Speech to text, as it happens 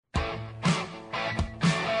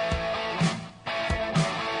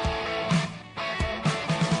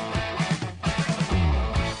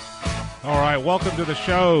right, welcome to the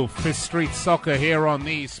show, Fifth Street Soccer here on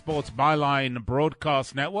the Sports Byline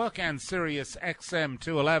Broadcast Network and Sirius XM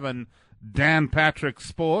 211, Dan Patrick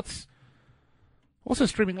Sports. Also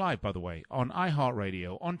streaming live, by the way, on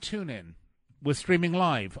iHeartRadio, on TuneIn. We're streaming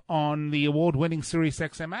live on the award-winning Sirius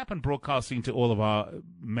XM app and broadcasting to all of our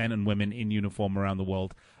men and women in uniform around the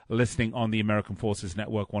world listening on the American Forces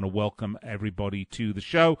Network. Want to welcome everybody to the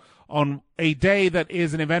show on a day that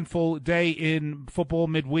is an eventful day in football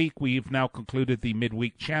midweek. We've now concluded the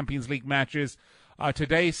midweek Champions League matches.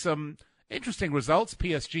 Today, some interesting results.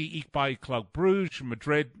 PSG eked by Club Brugge.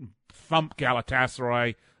 Madrid thumped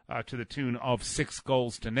Galatasaray to the tune of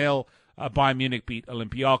 6-0. Bayern Munich beat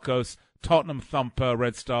Olympiacos. Tottenham thump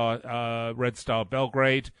Red Star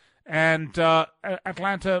Belgrade. And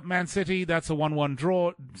Atlanta, Man City, that's a 1-1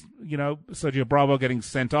 draw. You know, Sergio Bravo getting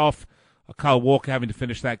sent off. Kyle Walker having to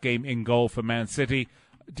finish that game in goal for Man City.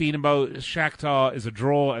 Dinamo Shakhtar is a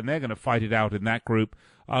draw, and they're going to fight it out in that group.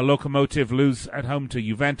 Lokomotiv lose at home to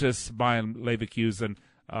Juventus. Bayern Leverkusen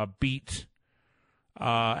beat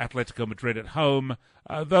Atletico Madrid at home.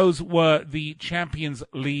 Those were the Champions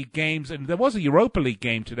League games. And there was a Europa League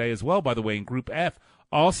game today as well, by the way, in Group F.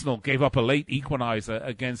 Arsenal gave up a late equalizer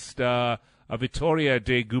against Vitória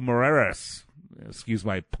de Guimarães. Excuse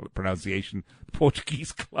my pronunciation.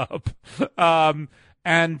 Portuguese club. More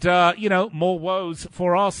woes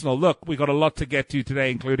for Arsenal. Look, we got a lot to get to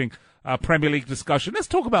today, including Premier League discussion. Let's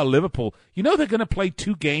talk about Liverpool. You know they're going to play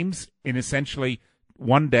 2 games in essentially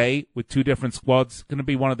one day with 2 different squads. Going to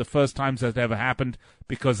be one of the first times that's ever happened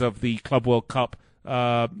because of the Club World Cup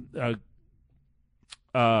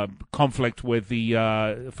conflict with the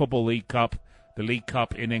Football League Cup, the League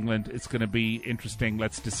Cup in England. It's going to be interesting.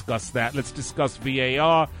 Let's discuss that. Let's discuss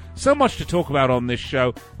VAR. So much to talk about on this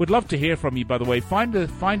show. Would love to hear from you, by the way. Find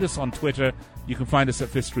us on Twitter. You can find us at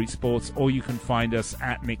Fifth Street Sports, or you can find us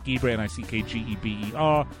at Nick Geber,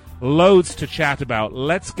 Nickgeber. Loads to chat about.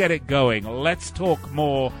 Let's get it going. Let's talk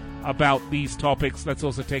more about these topics. Let's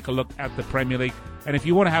also take a look at the Premier League. And if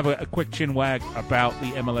you want to have a quick chin wag about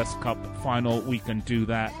the MLS Cup final, we can do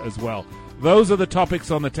that as well. Those are the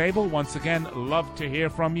topics on the table. Once again, love to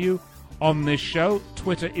hear from you on this show.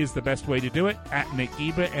 Twitter is the best way to do it, at Nick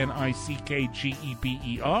Geber,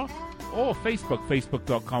 Nickgeber, or Facebook,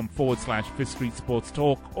 facebook.com/Fifth Street Sports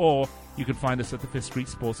Talk, or you can find us at the Fifth Street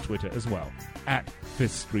Sports Twitter as well, at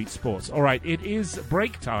Fifth Street Sports. All right, it is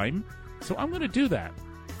break time, so I'm going to do that.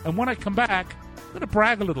 And when I come back, I'm going to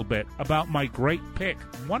brag a little bit about my great pick.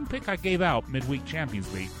 One pick I gave out midweek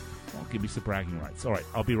Champions League. Well, give me some bragging rights. All right,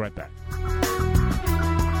 I'll be right back.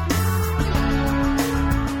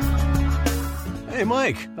 Hey,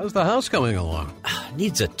 Mike, how's the house coming along?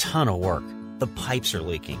 Needs a ton of work. The pipes are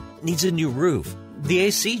leaking. Needs a new roof. The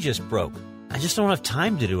AC just broke. I just don't have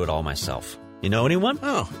time to do it all myself. You know anyone?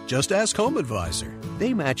 Oh, just ask Home Advisor.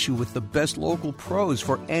 They match you with the best local pros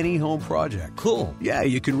for any home project. Cool. Yeah,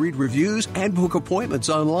 you can read reviews and book appointments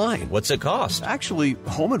online. What's it cost? Actually,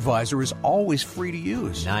 Home Advisor is always free to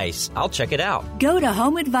use. Nice. I'll check it out. Go to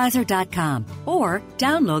HomeAdvisor.com or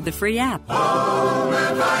download the free app. Home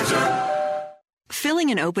Advisor.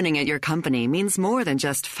 Filling an opening at your company means more than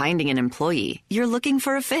just finding an employee. You're looking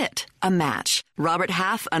for a fit, a match. Robert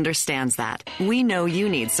Half understands that. We know you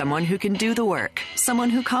need someone who can do the work, someone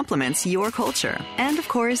who complements your culture. And of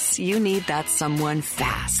course, you need that someone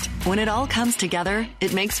fast. When it all comes together,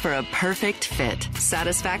 it makes for a perfect fit.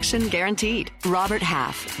 Satisfaction guaranteed. Robert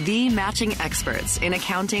Half, the matching experts in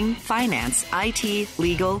accounting, finance, IT,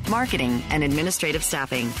 legal, marketing, and administrative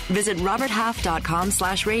staffing. Visit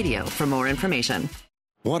roberthalf.com/radio for more information.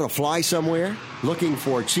 Want to fly somewhere? Looking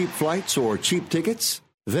for cheap flights or cheap tickets?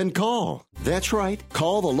 Then call. That's right.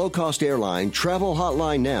 Call the low-cost airline travel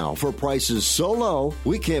hotline now for prices so low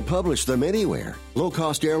we can't publish them anywhere.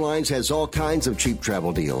 Low-cost airlines has all kinds of cheap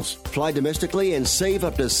travel deals. Fly domestically and save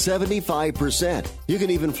up to 75%. You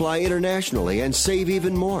can even fly internationally and save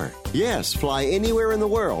even more. Yes, fly anywhere in the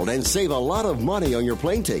world and save a lot of money on your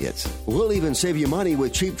plane tickets. We'll even save you money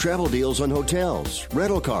with cheap travel deals on hotels,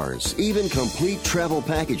 rental cars, even complete travel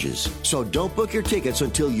packages. So don't book your tickets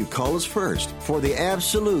until you call us first for the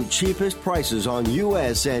absolute cheapest prices on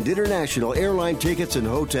U.S. and international airline tickets and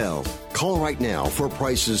hotels. Call right now for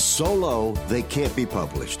prices so low they can't be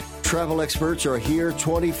published. Travel experts are here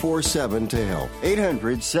 24/7 to help.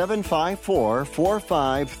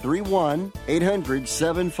 800-754-4531.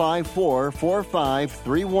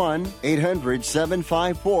 800-754-4531.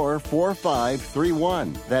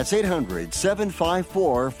 800-754-4531. That's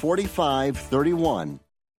 800-754-4531.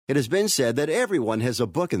 It has been said that everyone has a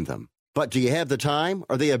book in them. But do you have the time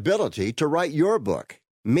or the ability to write your book?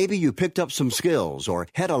 Maybe you picked up some skills or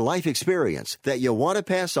had a life experience that you want to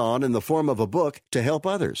pass on in the form of a book to help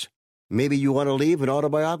others. Maybe you want to leave an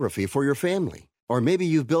autobiography for your family. Or maybe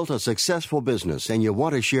you've built a successful business and you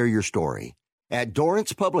want to share your story. At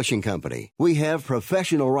Dorrance Publishing Company, we have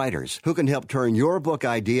professional writers who can help turn your book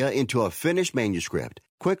idea into a finished manuscript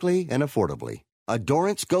quickly and affordably. A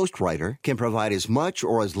Dorrance ghostwriter can provide as much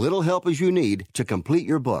or as little help as you need to complete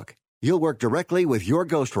your book. You'll work directly with your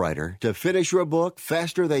ghostwriter to finish your book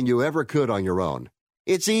faster than you ever could on your own.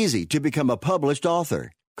 It's easy to become a published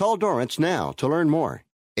author. Call Dorrance now to learn more.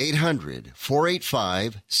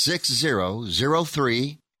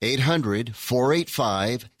 800-485-6003.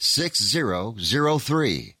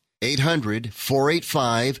 800-485-6003.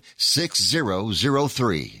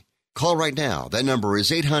 800-485-6003. Call right now. That number is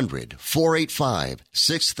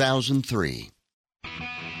 800-485-6003.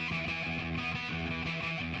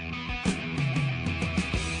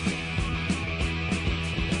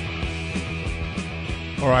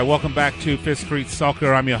 All right, welcome back to Fifth Street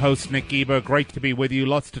Soccer. I'm your host, Nick Geber. Great to be with you.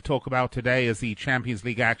 Lots to talk about today as the Champions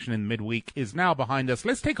League action in midweek is now behind us.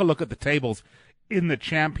 Let's take a look at the tables in the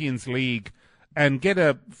Champions League and get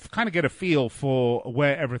a feel for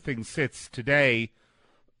where everything sits today.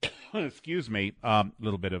 Excuse me, a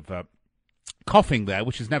little bit of coughing there,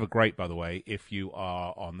 which is never great, by the way, if you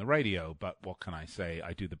are on the radio. But what can I say?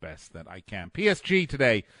 I do the best that I can. PSG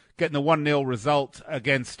today getting the 1-0 result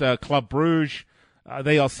against Club Brugge.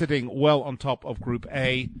 They are sitting well on top of Group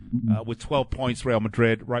A with 12 points. Real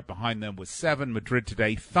Madrid right behind them with 7. Madrid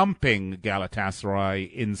today thumping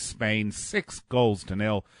Galatasaray in Spain,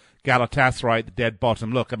 6-0. Galatasaray, the dead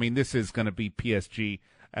bottom. Look, I mean, this is going to be PSG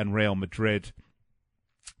and Real Madrid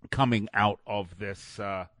coming out of this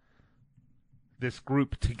this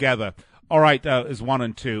group together. All right, is 1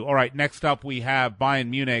 and 2. All right, next up we have Bayern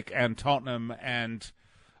Munich and Tottenham, and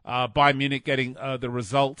Bayern Munich getting the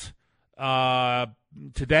result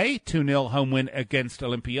today, 2-0 home win against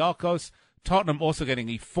Olympiacos. Tottenham also getting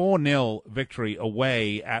a 4-0 victory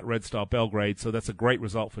away at Red Star Belgrade, so that's a great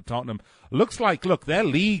result for Tottenham. Looks like, their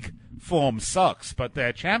league form sucks, but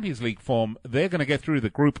their Champions League form, they're going to get through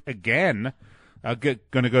the group again. Going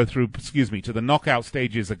to go through, to the knockout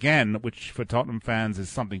stages again, which for Tottenham fans is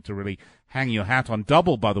something to really hang your hat on.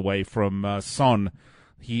 Double, by the way, from Son.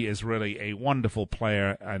 He is really a wonderful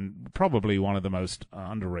player and probably one of the most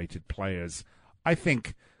underrated players, I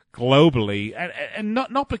think, globally. And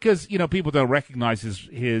not because, people don't recognize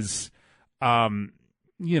his stats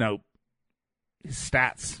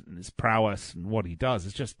and his prowess and what he does.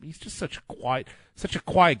 He's just such a quiet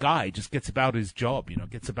guy. He just gets about his job,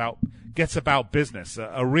 gets about business.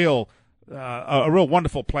 A real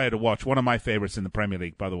wonderful player to watch. One of my favorites in the Premier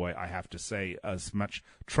League, by the way, I have to say, as much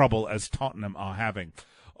trouble as Tottenham are having.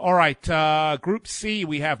 All right, Group C,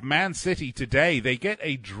 we have Man City today. They get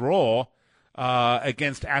a draw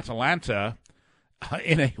against Atalanta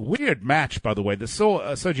in a weird match, by the way.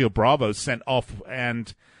 Sergio Bravo sent off,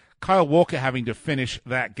 and Kyle Walker having to finish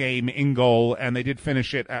that game in goal, and they did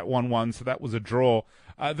finish it at 1-1, so that was a draw.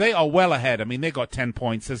 They are well ahead. I mean, they got 10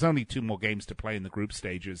 points. There's only 2 more games to play in the group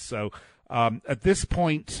stages. So at this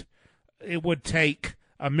point, it would take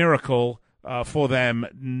a miracle for them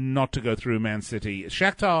not to go through Man City.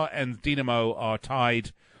 Shakhtar and Dinamo are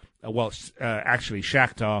tied. Actually,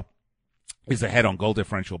 Shakhtar is ahead on goal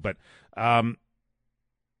differential, but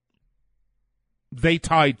they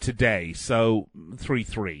tied today, so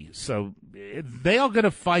 3-3. So they are going to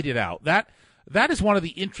fight it out. That is one of the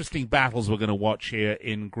interesting battles we're going to watch here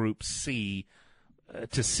in Group C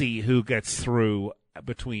to see who gets through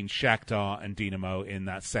between Shakhtar and Dinamo in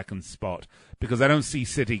that second spot, because I don't see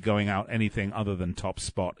City going out anything other than top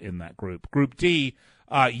spot in that group. Group D,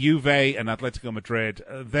 Juve and Atletico Madrid,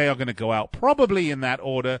 they are going to go out probably in that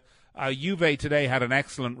order. Juve today had an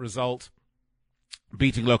excellent result,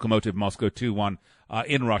 beating Lokomotiv Moscow 2-1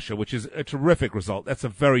 in Russia, which is a terrific result. That's a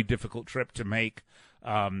very difficult trip to make.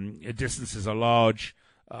 Distances are large.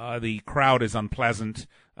 The crowd is unpleasant.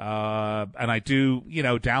 And I do,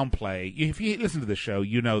 downplay. If you listen to the show,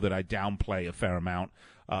 you know that I downplay a fair amount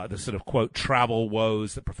the sort of, quote, travel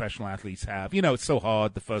woes that professional athletes have. It's so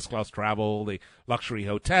hard, the first-class travel, the luxury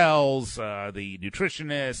hotels, the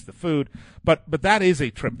nutritionists, the food. But that is a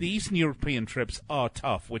trip. The Eastern European trips are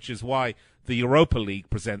tough, which is why the Europa League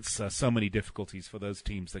presents so many difficulties for those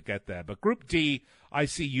teams that get there. But Group D, I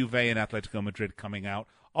see Juve and Atletico Madrid coming out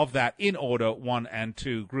of that in order, 1 and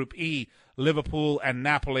 2. Group E, Liverpool and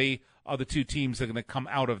Napoli are the 2 teams that are going to come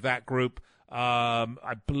out of that group.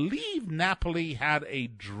 I believe Napoli had a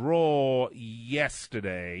draw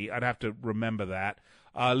yesterday. I'd have to remember that.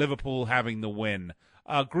 Liverpool having the win.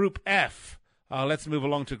 Group F, let's move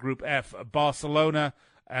along to Group F. Barcelona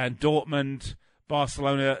and Dortmund,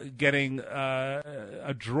 Barcelona getting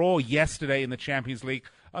a draw yesterday in the Champions League.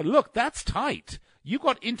 Look, that's tight. You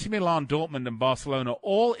got Inter Milan, Dortmund, and Barcelona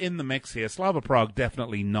all in the mix here. Slavia Prague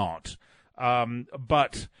definitely not.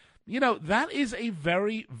 But, that is a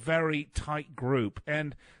very, very tight group.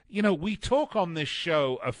 And, we talk on this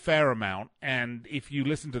show a fair amount. And if you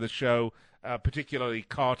listen to the show, particularly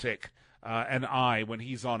Kartik and I, when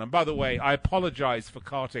he's on. And by the way, I apologize for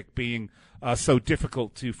Kartik being so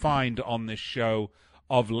difficult to find on this show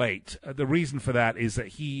of late. The reason for that is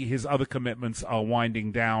that his other commitments are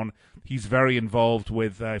winding down. He's very involved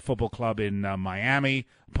with a football club in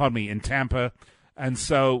in Tampa. And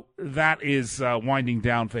so that is winding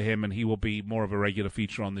down for him, and he will be more of a regular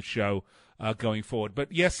feature on the show going forward.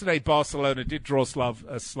 But yesterday, Barcelona did draw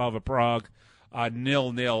Slavia Prague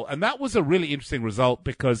 0-0. And that was a really interesting result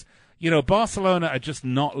because, Barcelona are just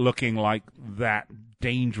not looking like that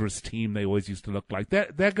dangerous team they always used to look like.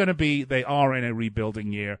 They are in a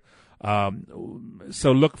rebuilding year.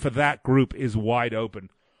 So look for that group is wide open.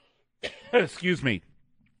 Excuse me.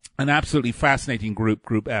 An absolutely fascinating group,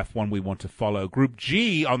 Group F, one we want to follow. Group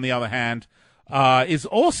G, on the other hand, is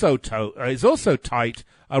also tight.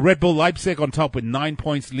 Red Bull Leipzig on top with 9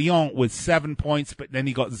 points, Lyon with 7 points, but then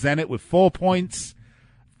you got Zenit with 4 points.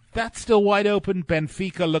 That's still wide open.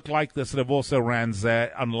 Benfica look like the sort of also rans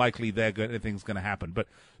there. Unlikely anything's going to happen.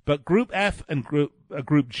 But Group F and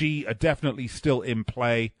Group G are definitely still in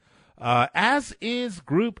play, as is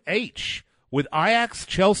Group H, with Ajax,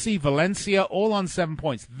 Chelsea, Valencia, all on 7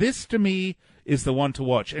 points. This, to me, is the one to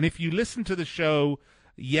watch. And if you listen to the show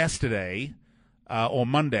yesterday or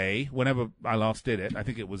Monday, whenever I last did it, I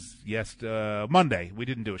think it was Monday. We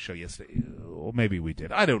didn't do a show yesterday. Or maybe we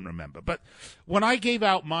did. I don't remember. But when I gave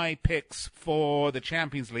out my picks for the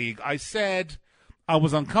Champions League, I said I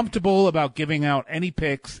was uncomfortable about giving out any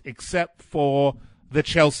picks except for the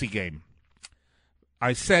Chelsea game.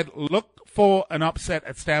 I said, look for an upset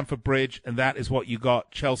at Stamford Bridge, and that is what you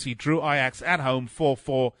got. Chelsea drew Ajax at home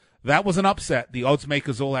 4-4. That was an upset. The odds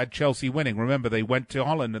makers all had Chelsea winning. Remember, they went to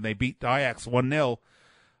Holland and they beat Ajax 1-0.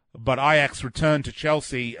 But Ajax returned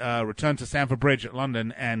to Stamford Bridge at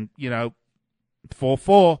London, and,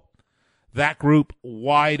 4-4. That group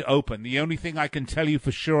wide open. The only thing I can tell you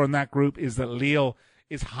for sure in that group is that Lille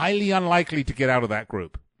is highly unlikely to get out of that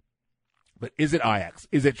group. But is it Ajax?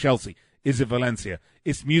 Is it Chelsea? Is it Valencia?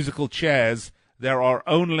 It's musical chairs. There are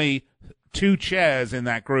only 2 chairs in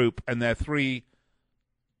that group, and there are 3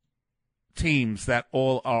 teams that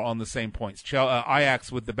all are on the same points.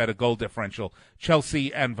 Ajax with the better goal differential.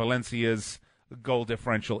 Chelsea and Valencia's goal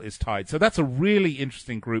differential is tied. So that's a really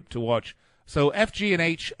interesting group to watch. So F, G, and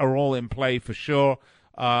H are all in play for sure.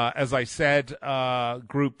 As I said,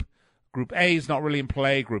 Group A is not really in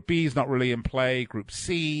play. Group B is not really in play. Group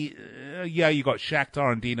C, you got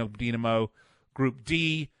Shakhtar and Dinamo. Group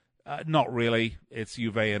D, not really. It's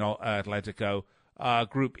Juve and Atletico.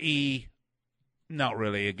 Group E, not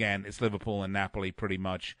really. Again, it's Liverpool and Napoli pretty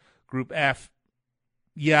much. Group F,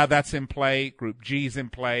 that's in play. Group G is in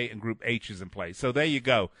play, and Group H is in play. So there you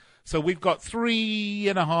go. So we've got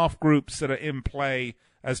 3.5 groups that are in play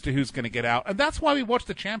as to who's going to get out. And that's why we watch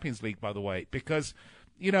the Champions League, by the way, because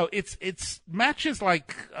it's matches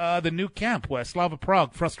like the Nou Camp where Slavia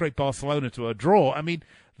Prague frustrate Barcelona to a draw. I mean,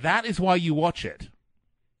 that is why you watch it.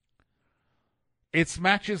 It's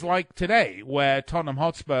matches like today where Tottenham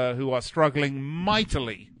Hotspur, who are struggling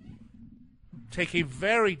mightily, take a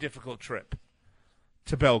very difficult trip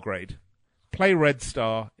to Belgrade, play Red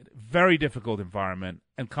Star, very difficult environment,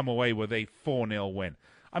 and come away with a 4-0 win.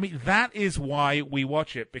 I mean, that is why we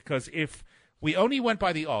watch it, because if we only went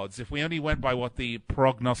by the odds, if we only went by what the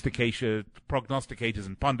prognosticators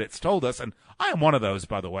and pundits told us, and I am one of those,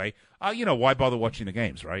 by the way, why bother watching the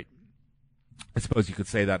games, right? I suppose you could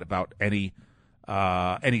say that about any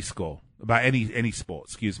score, about any sport,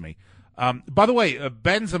 excuse me. By the way,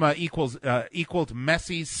 Benzema equaled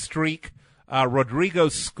Messi's streak. Rodrigo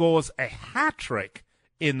scores a hat-trick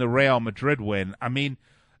in the Real Madrid win. I mean,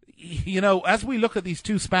 as we look at these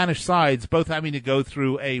 2 Spanish sides, both having to go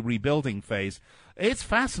through a rebuilding phase, it's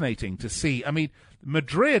fascinating to see. I mean,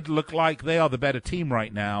 Madrid look like they are the better team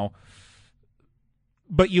right now,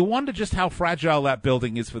 but you wonder just how fragile that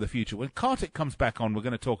building is for the future. When Kartik comes back on, we're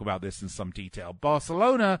going to talk about this in some detail.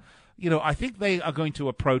 Barcelona, I think they are going to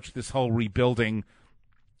approach this whole rebuilding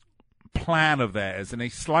plan of theirs in a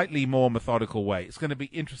slightly more methodical way. It's going to be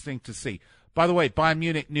interesting to see. By the way, Bayern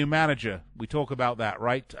Munich, new manager. We talk about that,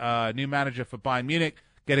 right? New manager for Bayern Munich.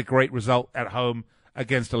 Get a great result at home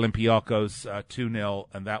against Olympiacos, 2-0,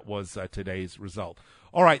 and that was today's result.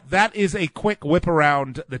 All right, that is a quick whip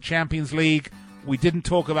around the Champions League. We didn't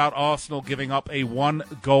talk about Arsenal giving up a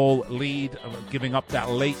 1-goal lead, giving up that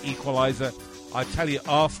late equalizer. I tell you,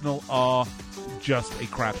 Arsenal are just a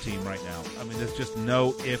crap team right now. I mean, there's just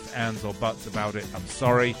no ifs, ands, or buts about it. I'm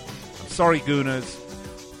sorry. I'm sorry, Gooners.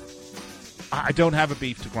 I don't have a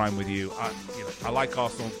beef to grind with you. I like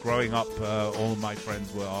Arsenal. Growing up, all of my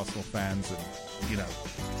friends were Arsenal fans, and,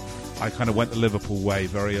 I kind of went the Liverpool way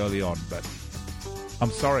very early on, but I'm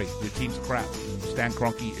sorry. The team's crap. Stan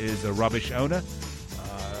Kroenke is a rubbish owner.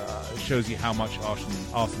 It shows you how much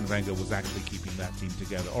Arsene Wenger was actually keeping that team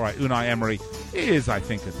together. All right, Unai Emery is, I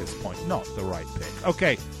think, at this point, not the right pick.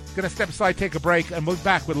 Okay, going to step aside, take a break, and we'll be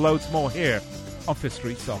back with loads more here on Fifth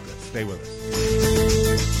Street Soccer. Stay with us.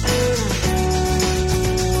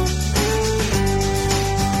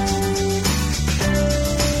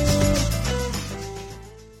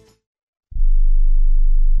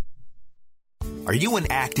 Are you an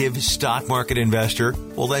active stock market investor?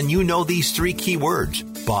 Well, then you know these 3 key words.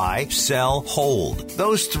 Buy, sell, hold.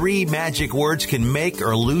 Those 3 magic words can make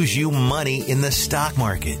or lose you money in the stock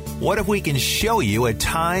market. What if we can show you a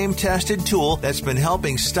time-tested tool that's been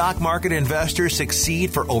helping stock market investors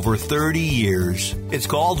succeed for over 30 years? It's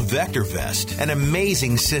called VectorVest, an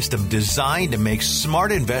amazing system designed to make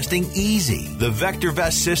smart investing easy. The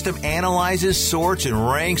VectorVest system analyzes, sorts, and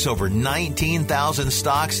ranks over 19,000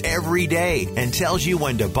 stocks every day and tells you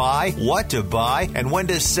when to buy, what to buy, and when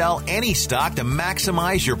to sell any stock to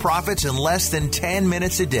maximize your profits in less than 10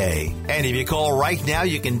 minutes a day. And if you call right now,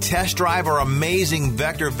 you can test drive our amazing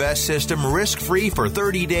VectorVest system risk-free for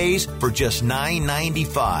 30 days for just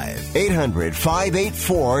 $9.95.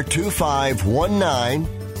 800-584-2519.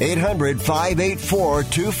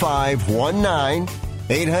 800-584-2519.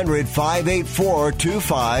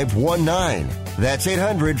 800-584-2519. That's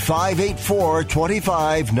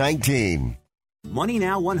 800-584-2519. Money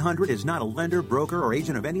Now 100 is not a lender, broker, or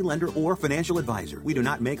agent of any lender or financial advisor. We do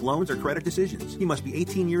not make loans or credit decisions. You must be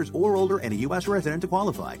 18 years or older and a U.S. resident to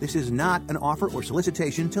qualify. This is not an offer or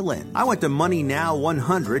solicitation to lend. I went to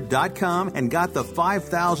MoneyNow100.com and got the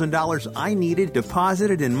 $5,000 I needed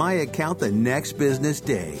deposited in my account the next business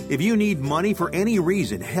day. If you need money for any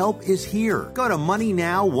reason, help is here. Go to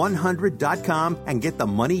MoneyNow100.com and get the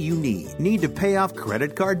money you need. Need to pay off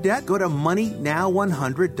credit card debt? Go to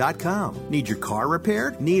MoneyNow100.com. Need your car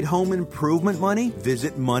repaired? Need home improvement money?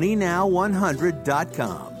 Visit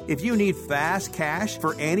MoneyNow100.com. If you need fast cash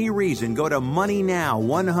for any reason, go to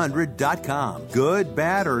MoneyNow100.com. Good,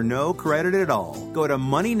 bad, or no credit at all. Go to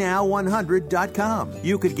MoneyNow100.com.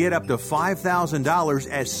 You could get up to $5,000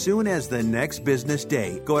 as soon as the next business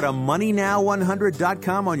day. Go to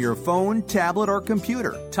MoneyNow100.com on your phone, tablet, or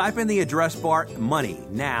computer. Type in the address bar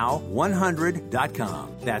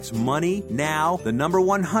MoneyNow100.com. That's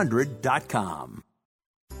MoneyNow100.com.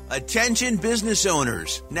 Attention business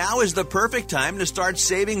owners. Now is the perfect time to start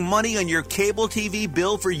saving money on your cable TV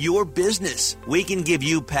bill for your business. We can give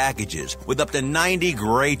you packages with up to 90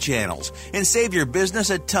 great channels and save your business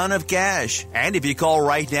a ton of cash. And if you call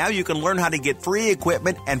right now, you can learn how to get free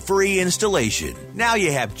equipment and free installation. Now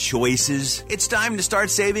you have choices. It's time to start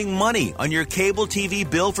saving money on your cable TV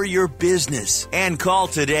bill for your business. And call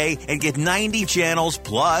today and get 90 channels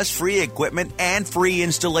plus free equipment and free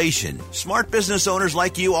installation. Smart business owners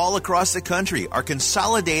like you all across the country are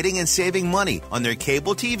consolidating and saving money on their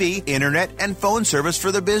cable TV, internet, and phone service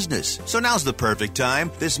for their business. So now's the perfect time.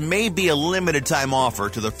 This may be a limited time offer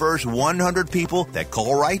to the first 100 people that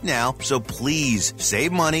call right now, so please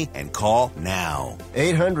save money and call now.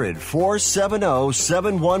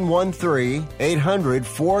 800-470-7113.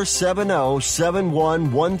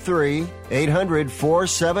 800-470-7113.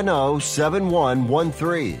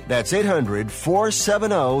 800-470-7113. That's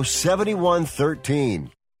 800-470-7113.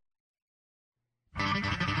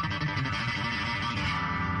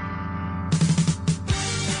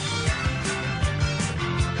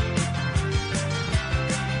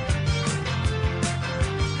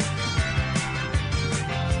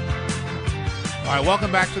 All right,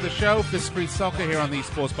 welcome back to the show. Fifth Street Soccer here on the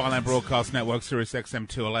Sports Byline Broadcast Network, Sirius XM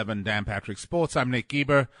 211, Dan Patrick Sports. I'm Nick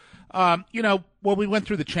Geber. We went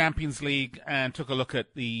through the Champions League and took a look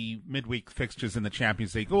at the midweek fixtures in the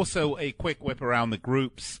Champions League. Also, a quick whip around the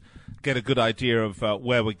groups, get a good idea of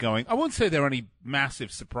where we're going. I won't say there are any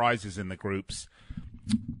massive surprises in the groups,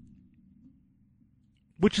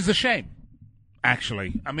 which is a shame,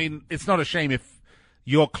 actually. I mean, it's not a shame if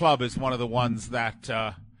your club is one of the ones that,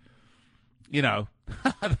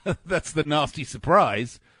 that's the nasty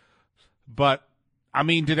surprise. But, I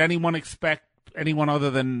mean, did anyone expect anyone other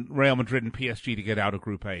than Real Madrid and PSG to get out of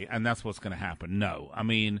Group A? And that's what's going to happen. No. I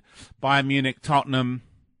mean, Bayern Munich, Tottenham,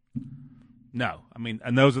 No. I mean,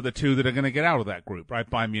 and those are the two that are going to get out of that group, right?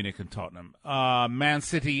 Bayern Munich and Tottenham. Man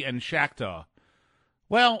City and Shakhtar.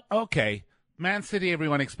 Well, okay. Man City,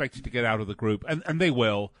 everyone expected to get out of the group, and they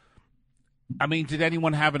will. I mean, did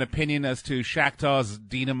anyone have an opinion as to Shakhtar's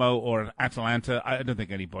Dinamo or Atalanta? I don't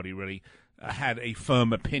think anybody really had a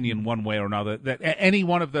firm opinion one way or another. That any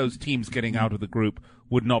one of those teams getting out of the group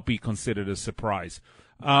would not be considered a surprise.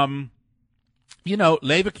 Leverkusen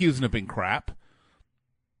have been crap.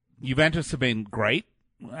 Juventus have been great.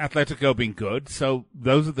 Atletico have been good. So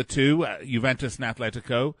those are the two, Juventus and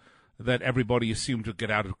Atletico, that everybody assumed would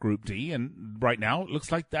get out of Group D. And right now, it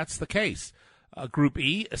looks like that's the case. Group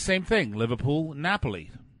E, same thing. Liverpool,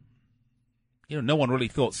 Napoli. No one really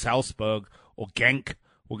thought Salzburg or Genk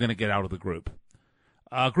were going to get out of the group.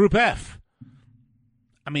 Group F.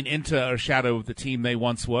 I mean, Inter are a shadow of the team they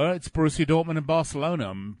once were. It's Borussia Dortmund and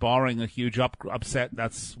Barcelona. Barring a huge upset,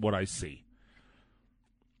 that's what I see.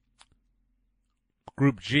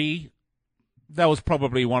 Group G, that was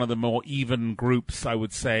probably one of the more even groups, I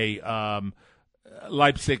would say.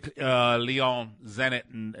 Leipzig, Lyon, Zenit,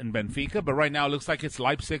 and Benfica. But right now it looks like it's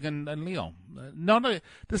Leipzig and Lyon.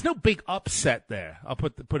 There's no big upset there. I'll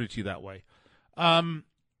put it to you that way.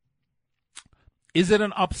 Is it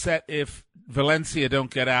an upset if Valencia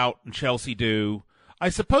don't get out and Chelsea do? I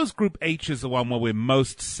suppose Group H is the one where we're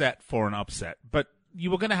most set for an upset. But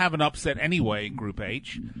you were going to have an upset anyway in Group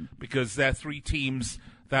H because there are three teams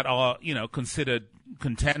that are, considered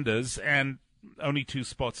contenders and only 2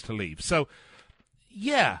 spots to leave. So,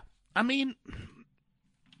 yeah, I mean,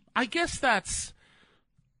 I guess that's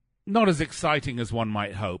not as exciting as one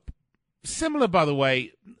might hope. Similar, by the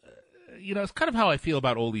way, it's kind of how I feel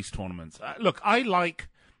about all these tournaments. Look, I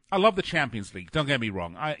love the Champions League. Don't get me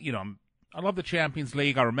wrong. I love the Champions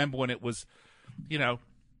League. I remember when it was,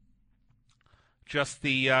 just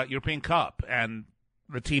the European Cup, and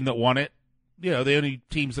the team that won it, the only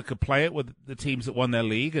teams that could play it were the teams that won their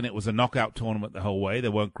league, and it was a knockout tournament the whole way.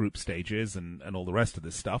 There weren't group stages and all the rest of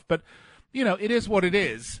this stuff. But, it is what it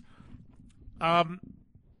is. The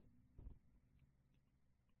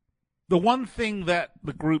one thing that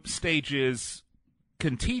the group stages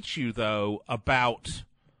can teach you, though, about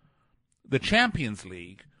the Champions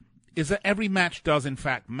League is that every match does, in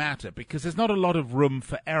fact, matter, because there's not a lot of room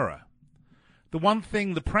for error. The one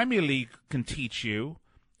thing the Premier League can teach you,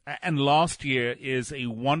 and last year is a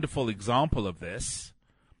wonderful example of this,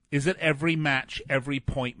 is that every match, every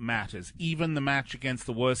point matters. Even the match against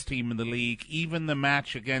the worst team in the league, even the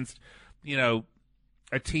match against,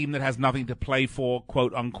 a team that has nothing to play for,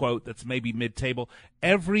 quote unquote, that's maybe mid-table.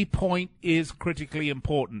 Every point is critically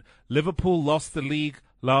important. Liverpool lost the league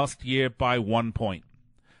last year by 1 point.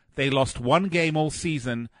 They lost one game all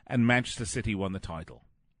season, and Manchester City won the title.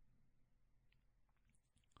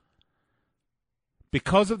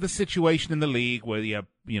 Because of the situation in the league where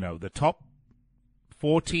the top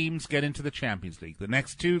 4 teams get into the Champions League, the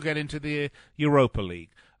next 2 get into the Europa League,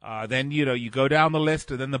 then, you go down the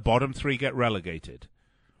list and then the bottom 3 get relegated.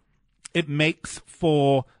 It makes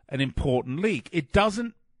for an important league. It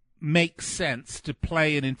doesn't make sense to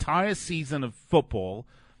play an entire season of football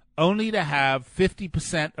only to have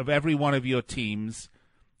 50% of every one of your teams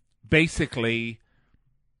basically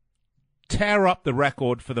tear up the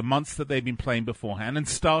record for the months that they've been playing beforehand and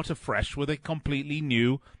start afresh with a completely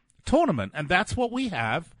new tournament. And that's what we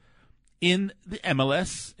have in the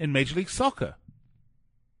MLS in Major League Soccer.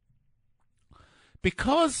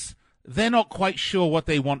 Because they're not quite sure what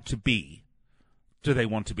they want to be. Do they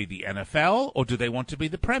want to be the NFL or do they want to be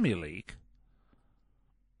the Premier League?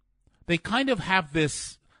 They kind of have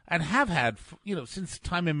this, and have had, since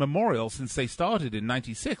time immemorial, since they started in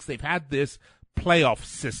 96, they've had this playoff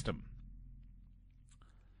system.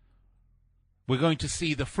 We're going to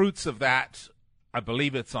see the fruits of that. I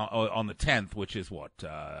believe it's on the 10th, which is what?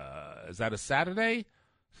 Is that a Saturday?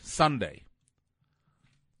 Sunday.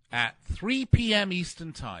 At 3 p.m.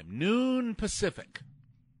 Eastern Time, noon Pacific.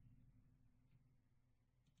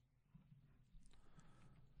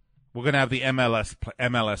 We're going to have the MLS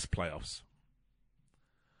playoffs.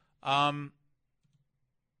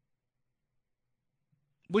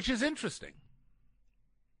 Which is interesting.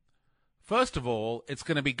 First of all, it's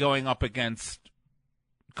going to be going up against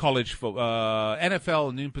college for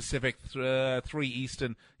NFL, noon Pacific, 3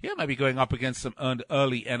 Eastern. Yeah, maybe going up against some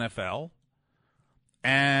early NFL.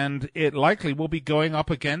 And it likely will be going up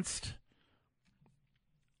against,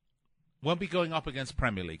 won't be going up against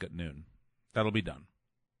Premier League at noon. That'll be done.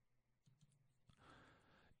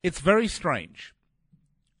 It's very strange.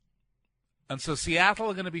 And so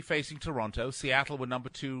Seattle are going to be facing Toronto. Seattle were number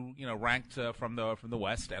 2, ranked from the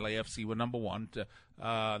West. LAFC were number 1.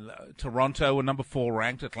 Toronto were number 4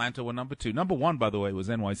 ranked. Atlanta were number 2. Number 1, by the way, was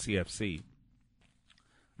NYCFC.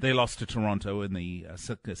 They lost to Toronto in the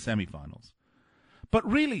semifinals. But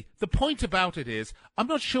really, the point about it is, I'm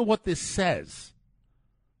not sure what this says.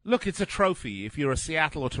 Look, it's a trophy. If you're a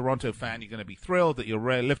Seattle or Toronto fan, you're going to be thrilled that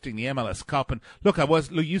you're lifting the MLS Cup. And look, I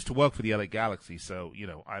used to work for the LA Galaxy, so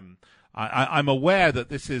I'm aware that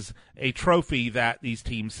this is a trophy that these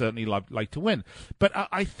teams certainly like to win. But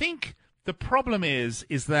I think the problem is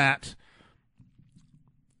that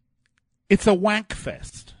it's a wank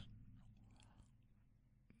fest.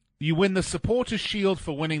 You win the Supporters' Shield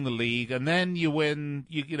for winning the league, and then you win,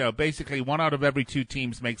 basically 1 out of every 2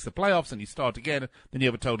 teams makes the playoffs, and you start again, then you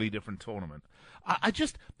have a totally different tournament.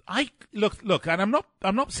 Look, and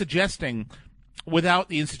I'm not suggesting, without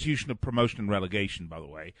the institution of promotion and relegation, by the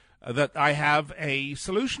way, that I have a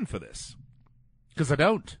solution for this, because I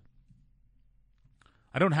don't.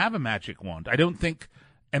 I don't have a magic wand. I don't think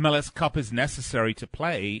MLS Cup is necessary to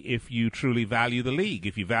play if you truly value the league.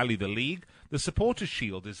 If you value the league, the Supporters'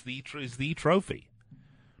 Shield is the trophy.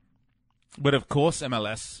 But of course,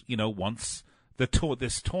 MLS, wants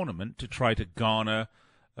this tournament to try to garner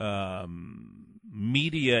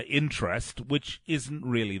media interest, which isn't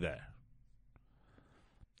really there.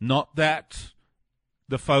 Not that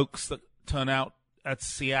the folks that turn out at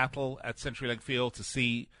Seattle at CenturyLink Field to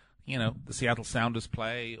see, the Seattle Sounders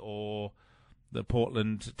play, or the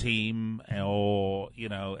Portland team, or,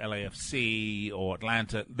 LAFC or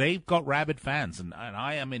Atlanta, they've got rabid fans, and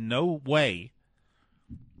I am in no way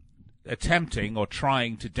attempting or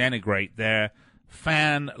trying to denigrate their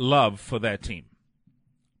fan love for their team.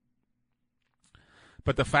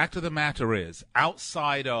 But the fact of the matter is,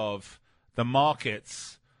 outside of the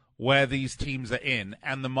markets where these teams are in,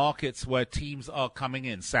 and the markets where teams are coming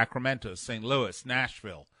in, Sacramento, St. Louis,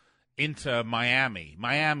 Nashville, into Miami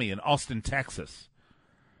and Austin, Texas.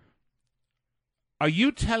 Are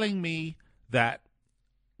you telling me that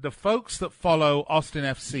the folks that follow Austin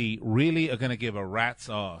FC really are going to give a rat's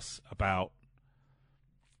ass about,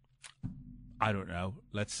 I don't know,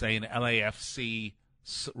 let's say an LAFC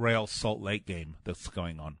Real Salt Lake game that's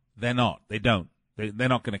going on? They're not. They don't. They're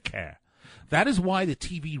not going to care. That is why the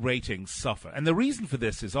TV ratings suffer. And the reason for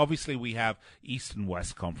this is, obviously, we have East and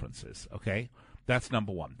West conferences, okay? That's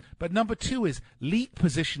number 1. But number 2 is league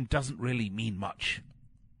position doesn't really mean much.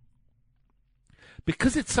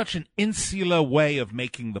 Because it's such an insular way of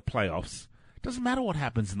making the playoffs, it doesn't matter what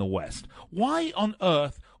happens in the West. Why on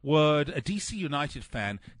earth would a DC United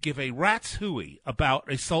fan give a rat's hooey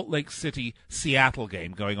about a Salt Lake City Seattle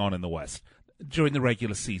game going on in the West during the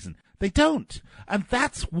regular season? They don't. And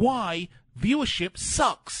that's why viewership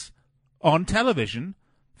sucks on television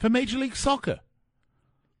for Major League Soccer.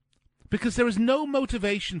 Because there is no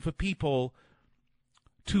motivation for people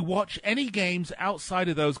to watch any games outside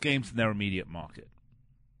of those games in their immediate market.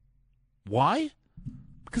 Why?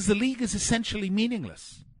 Because the league is essentially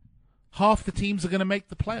meaningless. Half the teams are going to make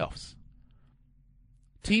the playoffs.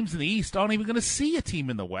 Teams in the East aren't even going to see a team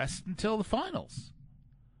in the West until the finals.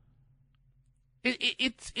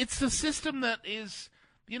 It's a system that is,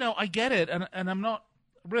 I get it, and I'm not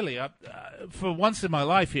really, for once in my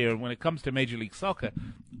life here, when it comes to Major League Soccer,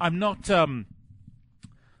 I'm not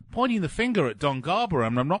pointing the finger at Don Garber,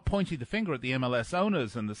 and I'm not pointing the finger at the MLS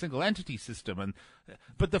owners and the single entity system.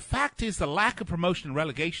 But the fact is, the lack of promotion and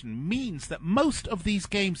relegation means that most of these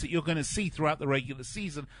games that you're going to see throughout the regular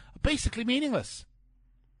season are basically meaningless.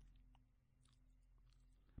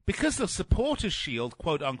 Because the Supporters' Shield,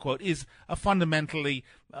 quote unquote, is a fundamentally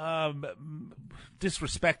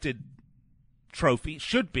disrespected trophy, it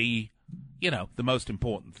should be, the most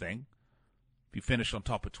important thing. If you finish on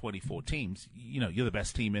top of 24 teams, you're the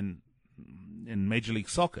best team in Major League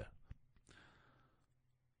Soccer.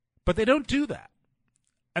 But they don't do that.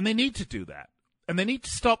 And they need to do that. And they need to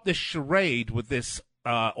stop this charade with this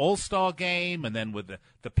All-Star game and then with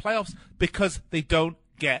the playoffs, because they don't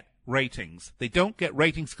get ratings. They don't get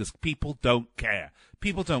ratings because people don't care.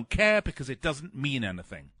 People don't care because it doesn't mean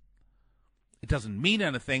anything. It doesn't mean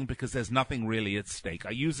anything because there's nothing really at stake.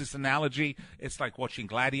 I use this analogy. It's like watching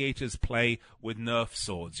gladiators play with Nerf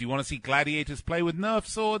swords. You want to see gladiators play with Nerf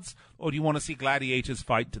swords, or do you want to see gladiators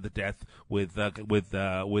fight to the death with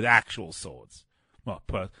actual swords? Well,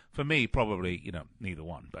 for me, probably, neither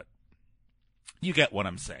one. But you get what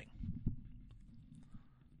I'm saying.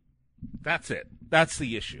 That's it. That's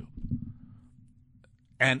the issue.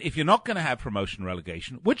 And if you're not going to have promotion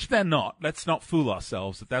relegation, which they're not, let's not fool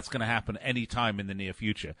ourselves that that's going to happen any time in the near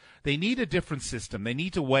future. They need a different system. They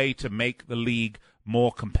need a way to make the league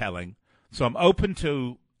more compelling So I'm open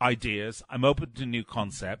to ideas. I'm open to new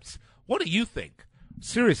concepts. What do you think?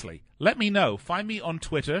 Seriously, let me know. Find me on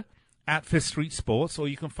Twitter at Fifth Street Sports, or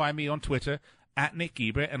you can find me on Twitter at Nick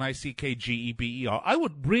Geber, Nickgeber. I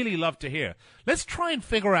would really love to hear. Let's try and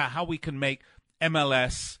figure out how we can make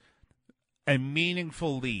MLS a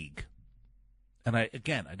meaningful league. And I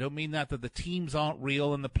don't mean that the teams aren't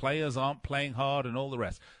real and the players aren't playing hard and all the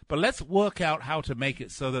rest. But let's work out how to make it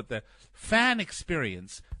so that the fan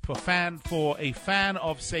experience for a fan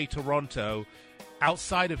of, say, Toronto,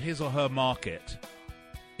 outside of his or her market,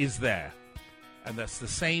 is there. And that's the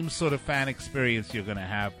same sort of fan experience you're going to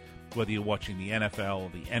have whether you're watching the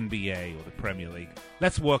NFL, the NBA, or the Premier League.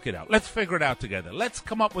 Let's work it out. Let's figure it out together. Let's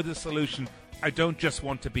come up with a solution. I don't just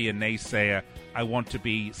want to be a naysayer. I want to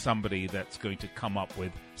be somebody that's going to come up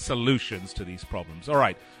with solutions to these problems. All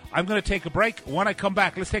right, I'm going to take a break. When I come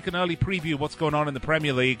back, let's take an early preview of what's going on in the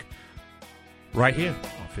Premier League right here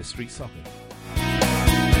on Fifth Street Soccer.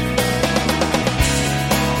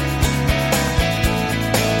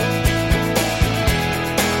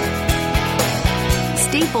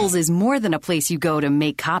 Staples is more than a place you go to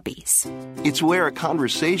make copies. It's where a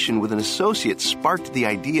conversation with an associate sparked the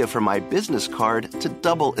idea for my business card to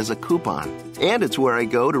double as a coupon. And it's where I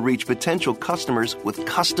go to reach potential customers with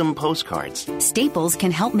custom postcards. Staples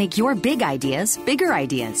can help make your big ideas bigger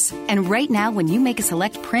ideas. And right now, when you make a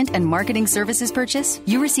select print and marketing services purchase,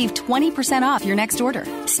 you receive 20% off your next order.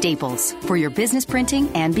 Staples, for your business printing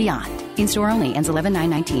and beyond. In-store only, ends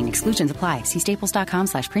 11/9/19. Exclusions apply. See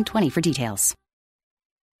staples.com/print20 for details.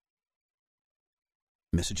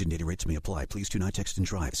 Message and data rates may apply. Please do not text and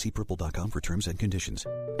drive. See purple.com for terms and conditions.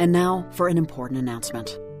 And now for an important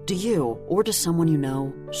announcement. Do you, or does someone you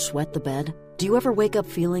know, sweat the bed? Do you ever wake up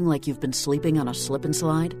feeling like you've been sleeping on a slip and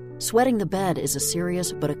slide? Sweating the bed is a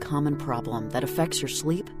serious but a common problem that affects your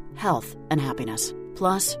sleep, health, and happiness.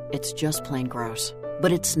 Plus, it's just plain gross.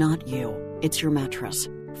 But it's not you. It's your mattress.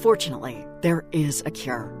 Fortunately, there is a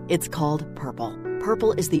cure. It's called Purple.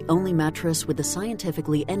 Purple is the only mattress with the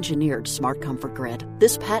scientifically engineered Smart Comfort Grid.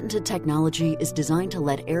 This patented technology is designed to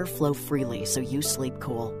let air flow freely so you sleep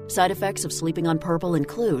cool. Side effects of sleeping on Purple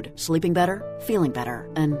include sleeping better, feeling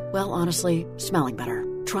better, and, well, honestly, smelling better.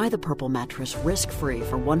 Try the Purple mattress risk-free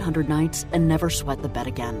for 100 nights and never sweat the bed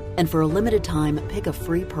again. And for a limited time, pick a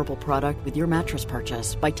free Purple product with your mattress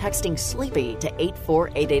purchase by texting SLEEPY to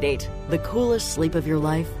 84888. The coolest sleep of your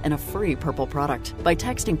life and a free Purple product by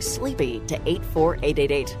texting SLEEPY to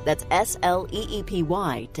 84888. That's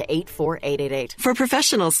SLEEPY to 84888. For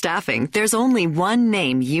professional staffing, there's only one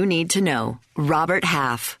name you need to know. Robert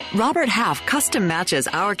Half. Robert Half custom matches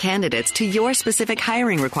our candidates to your specific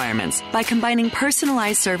hiring requirements by combining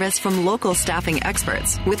personalized service from local staffing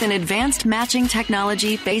experts with an advanced matching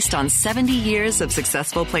technology based on 70 years of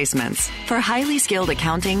successful placements. For highly skilled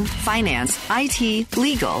accounting, finance, IT,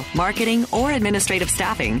 legal, marketing, or administrative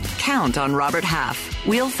staffing, count on Robert Half.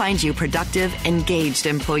 We'll find you productive, engaged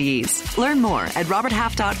employees. Learn more at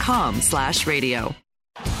roberthalf.com/radio.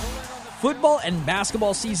 Football and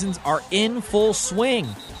basketball seasons are in full swing.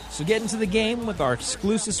 So get into the game with our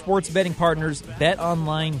exclusive sports betting partners,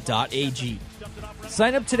 betonline.ag.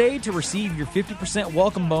 Sign up today to receive your 50%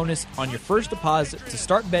 welcome bonus on your first deposit to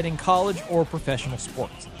start betting college or professional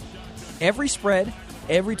sports. Every spread,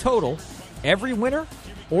 every total, every winner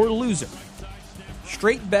or loser.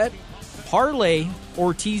 Straight bet, parlay,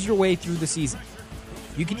 or tease your way through the season.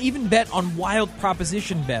 You can even bet on wild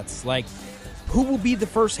proposition bets like who will be the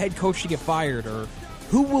first head coach to get fired, or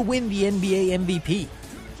who will win the NBA MVP.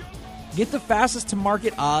 Get the fastest to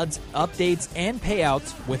market odds, updates, and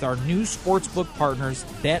payouts with our new sportsbook partners,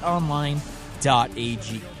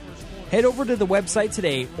 betonline.ag. Head over to the website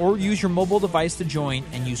today or use your mobile device to join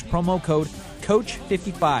and use promo code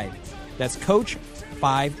COACH55. That's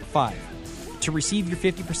COACH55 to receive your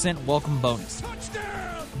 50% welcome bonus.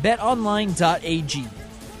 betonline.ag,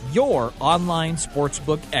 your online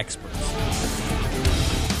sportsbook experts.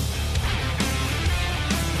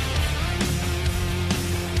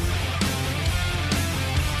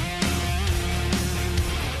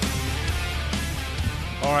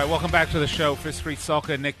 All right, welcome back to the show. Fifth Street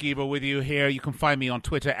Soccer, Nick Geber with you here. You can find me on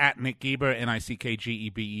Twitter at Nick Geber,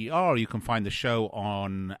 Nickgeber. You can find the show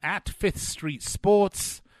on at Fifth Street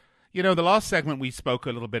Sports. You know, the last segment we spoke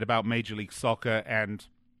a little bit about Major League Soccer and,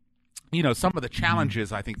 you know, some of the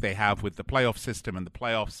challenges I think they have with the playoff system and the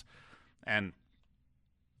playoffs and,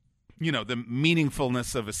 you know, the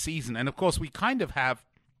meaningfulness of a season. And, of course, we kind of have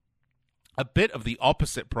a bit of the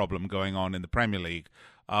opposite problem going on in the Premier League,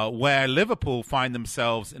 where Liverpool find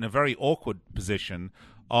themselves in a very awkward position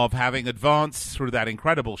of having advanced through that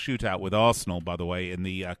incredible shootout with Arsenal, by the way, in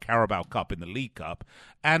the Carabao Cup, in the League Cup.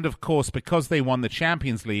 And, of course, because they won the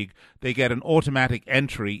Champions League, they get an automatic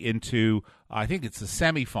entry into, I think it's the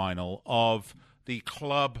semi-final of the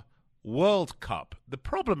Club World Cup. The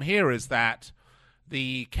problem here is that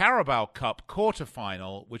the Carabao Cup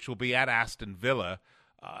quarterfinal, which will be at Aston Villa,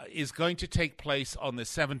 is going to take place on the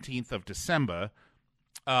 17th of December.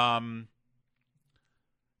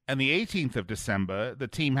 And the 18th of December, the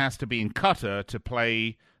team has to be in Qatar to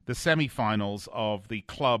play the semi-finals of the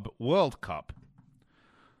Club World Cup.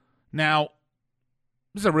 Now,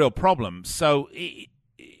 this is a real problem. So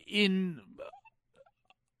in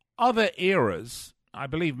other eras, I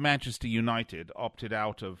believe Manchester United opted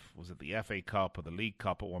out of, was it the FA Cup or the League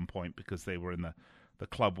Cup at one point because they were in the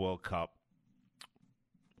Club World Cup.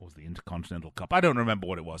 Or was the Intercontinental Cup? I don't remember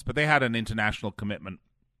what it was, but they had an international commitment.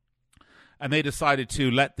 And they decided to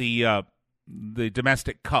let the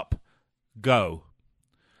domestic cup go.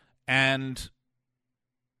 And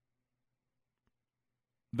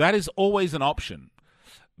that is always an option.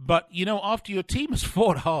 But, after your team has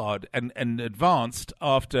fought hard and advanced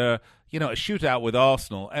after, a shootout with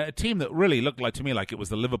Arsenal, a team that really looked to me like it was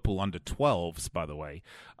the Liverpool under-12s, by the way,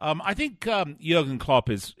 I think Jurgen Klopp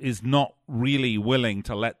is not really willing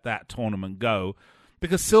to let that tournament go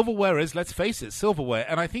because silverware is, let's face it, silverware.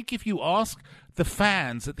 And I think if you ask the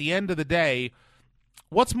fans at the end of the day,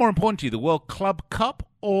 what's more important to you, the World Club Cup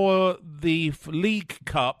or the League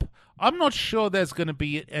Cup? I'm not sure there's going to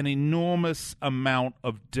be an enormous amount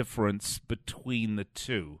of difference between the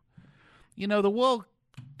two. The World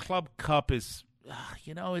Club Cup is,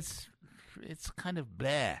 it's kind of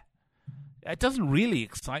bleh. It doesn't really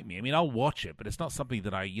excite me. I mean, I'll watch it, but it's not something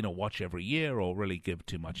that I, watch every year or really give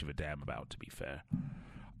too much of a damn about, to be fair.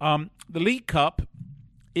 The League Cup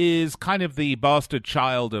is kind of the bastard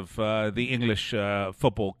child of the English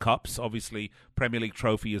football cups. Obviously, Premier League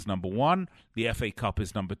trophy is number 1. The FA Cup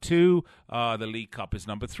is number 2. The League Cup is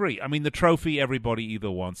number 3. I mean, the trophy everybody either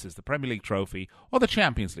wants is the Premier League trophy or the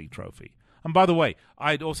Champions League trophy. And by the way,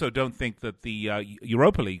 I also don't think that the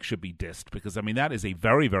Europa League should be dissed because, I mean, that is a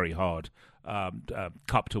very, very hard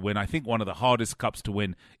cup to win. I think one of the hardest cups to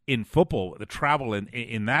win in football. The travel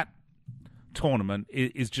in that tournament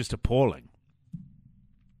is just appalling.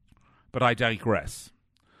 But I digress.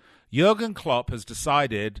 Jurgen Klopp has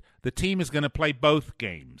decided the team is going to play both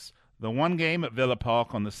games. The one game at Villa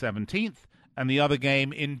Park on the 17th and the other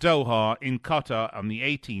game in Doha in Qatar on the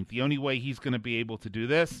 18th. The only way he's going to be able to do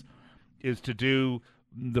this is to do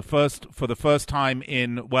for the first time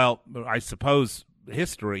in, well, I suppose,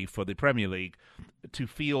 history for the Premier League, to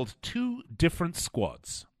field 2 different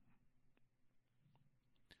squads.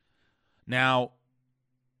 Now,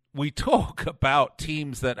 we talk about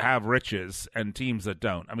teams that have riches and teams that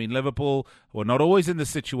don't. I mean, Liverpool were not always in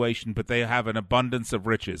this situation, but they have an abundance of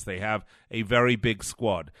riches. They have a very big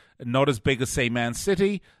squad. Not as big as, say, Man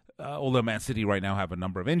City, although Man City right now have a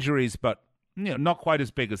number of injuries, but not quite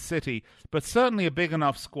as big as City, but certainly a big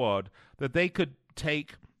enough squad that they could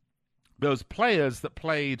take those players that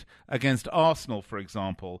played against Arsenal, for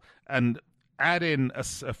example, and add in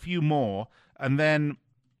a few more, and then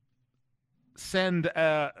send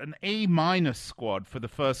an A- squad for the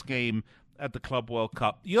first game at the Club World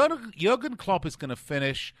Cup. Jurgen Klopp is going to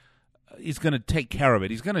finish. He's going to take care of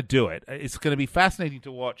it. He's going to do it. It's going to be fascinating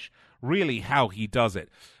to watch, really, how he does it.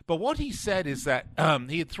 But what he said is that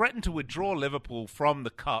he had threatened to withdraw Liverpool from the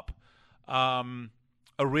Cup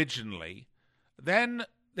originally. Then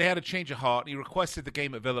they had a change of heart. He requested the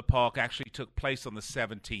game at Villa Park actually took place on the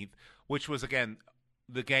 17th, which was, again,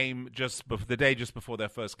 the day just before their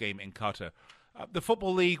first game in Qatar. The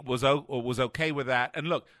Football League was okay with that. And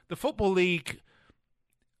look, the Football League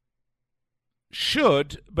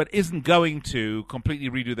should, but isn't going to, completely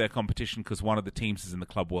redo their competition because one of the teams is in the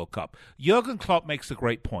Club World Cup. Jurgen Klopp makes a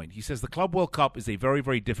great point. He says the Club World Cup is a very,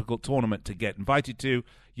 very difficult tournament to get invited to.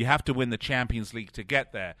 You have to win the Champions League to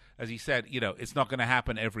get there. As he said, it's not going to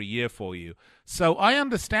happen every year for you. So I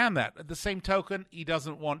understand that. At the same token, he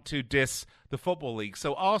doesn't want to diss the Football League.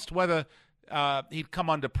 So asked whether he'd come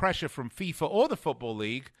under pressure from FIFA or the Football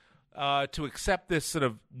League to accept this sort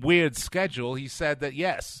of weird schedule, he said that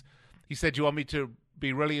yes. He said, do you want me to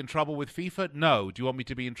be really in trouble with FIFA? No. Do you want me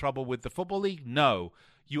to be in trouble with the Football League? No.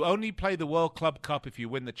 You only play the World Club Cup if you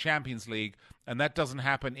win the Champions League, and that doesn't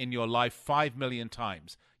happen in your life 5 million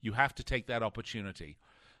times. You have to take that opportunity.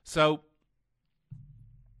 So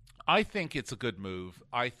I think it's a good move.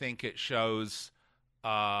 I think it shows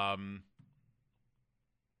good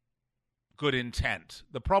intent.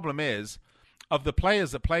 The problem is, of the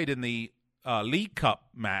players that played in the League Cup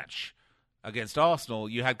match, against Arsenal,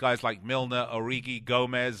 you had guys like Milner, Origi,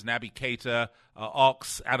 Gomez, Naby Keita,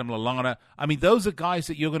 Ox, Adam Lallana. I mean, those are guys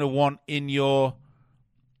that you're going to want in your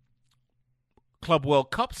Club World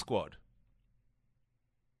Cup squad.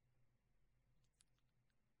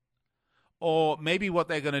 Or maybe what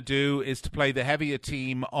they're going to do is to play the heavier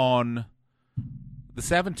team on the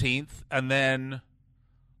 17th and then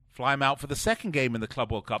fly them out for the second game in the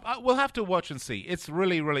Club World Cup. We'll have to watch and see. It's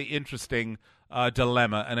really, really interesting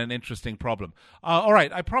dilemma and an interesting problem. All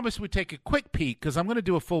right, I promised we'd take a quick peek because I'm going to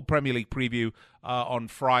do a full Premier League preview on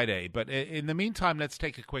Friday. But in the meantime, let's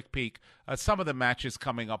take a quick peek at some of the matches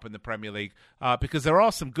coming up in the Premier League because there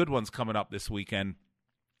are some good ones coming up this weekend,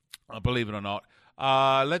 believe it or not.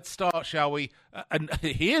 Let's start, shall we? And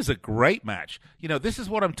here's a great match. You know, this is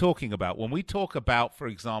what I'm talking about. When we talk about, for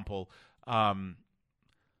example,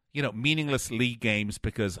 meaningless league games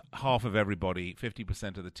because half of everybody,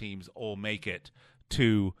 50% of the teams, all make it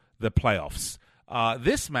to the playoffs.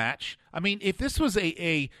 This match, I mean, if this was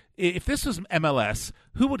if this was MLS,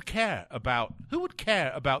 who would care about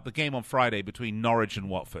the game on Friday between Norwich and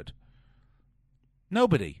Watford?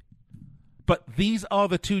 Nobody. But these are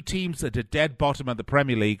the two teams at the dead bottom of the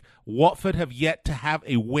Premier League. Watford have yet to have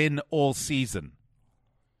a win all season.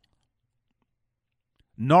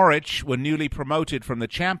 Norwich were newly promoted from the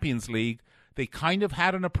Champions League. They kind of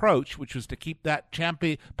had an approach, which was to keep that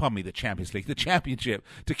championship,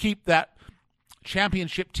 to keep that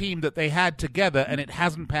championship team that they had together, and it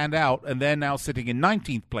hasn't panned out, and they're now sitting in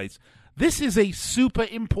 19th place. This is a super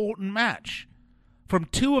important match from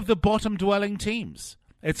two of the bottom-dwelling teams.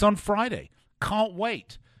 It's on Friday. Can't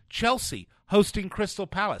wait. Chelsea hosting Crystal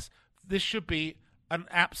Palace. This should be an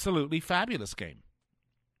absolutely fabulous game.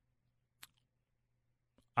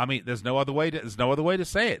 I mean, there's no other way to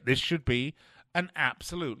say it. This should be an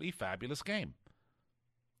absolutely fabulous game.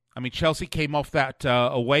 I mean, Chelsea came off that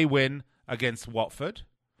away win against Watford,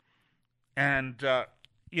 and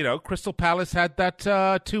Crystal Palace had that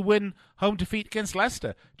 2-win home defeat against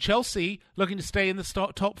Leicester. Chelsea looking to stay in the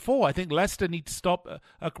top four. I think Leicester need to stop.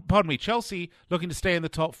 Chelsea looking to stay in the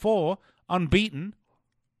top four, unbeaten.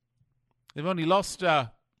 They've only lost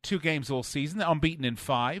 2 games all season. They're unbeaten in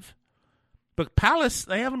 5. But Palace,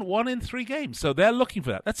 they haven't won in 3 games, so they're looking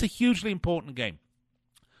for that. That's a hugely important game.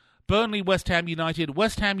 Burnley, West Ham United.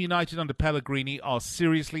 West Ham United under Pellegrini are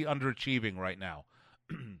seriously underachieving right now.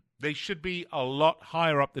 They should be a lot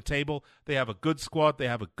higher up the table. They have a good squad. They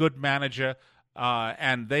have a good manager,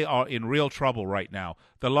 and they are in real trouble right now.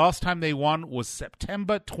 The last time they won was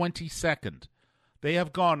September 22nd. They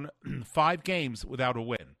have gone 5 games without a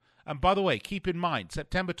win. And by the way, keep in mind,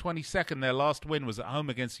 September 22nd, their last win was at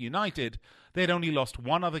home against United. They'd only lost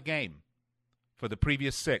one other game for the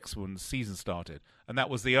previous 6 when the season started, and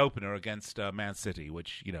that was the opener against Man City,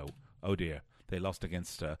 which, oh dear. They lost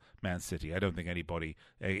against Man City. I don't think anybody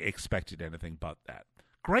expected anything but that.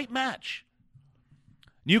 Great match.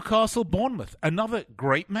 Newcastle, Bournemouth, another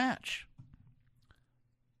great match.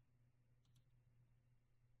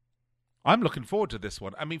 I'm looking forward to this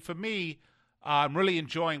one. I mean, for me, I'm really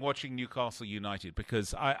enjoying watching Newcastle United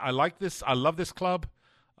because I like this. I love this club.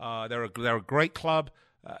 They're a great club.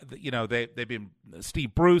 They've been.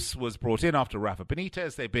 Steve Bruce was brought in after Rafa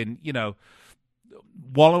Benitez. They've been,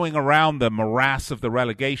 wallowing around the morass of the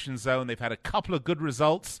relegation zone. They've had a couple of good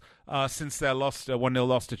results since their 1-0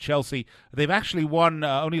 loss to Chelsea. They've actually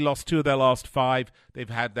only lost 2 of their last 5. They've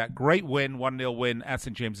had that great win, 1-0 win at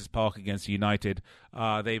St. James's Park against United.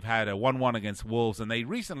 They've had a 1-1 against Wolves, and they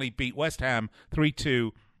recently beat West Ham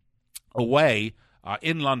 3-2 away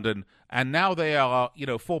in London, and now they are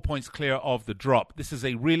 4 points clear of the drop. This is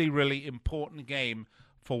a really, really important game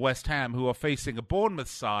for West Ham, who are facing a Bournemouth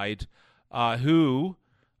side who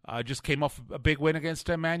just came off a big win against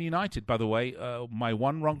Man United, by the way. My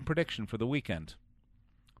one wrong prediction for the weekend.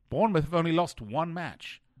 Bournemouth have only lost 1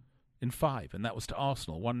 match in 5, and that was to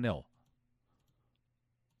Arsenal, 1-0. You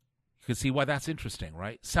can see why that's interesting,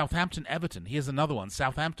 right? Southampton, Everton. Here's another one.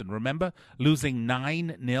 Southampton, remember? Losing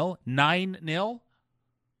 9-0? 9-0?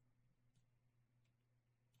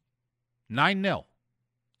 9-0.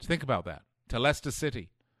 Just think about that. To Leicester City.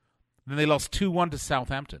 Then they lost 2-1 to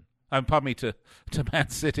Southampton. To Man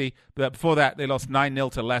City. But before that, they lost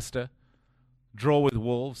 9-0 to Leicester. Draw with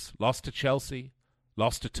Wolves. Lost to Chelsea.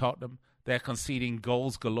 Lost to Tottenham. They're conceding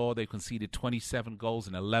goals galore. They've conceded 27 goals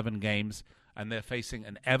in 11 games. And they're facing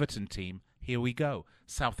an Everton team. Here we go.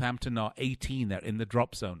 Southampton are 18. They're in the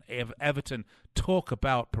drop zone. Everton, talk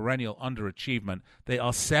about perennial underachievement. They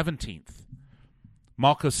are 17th.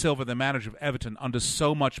 Marco Silva, the manager of Everton, under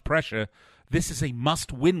so much pressure. This is a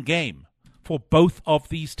must-win game for both of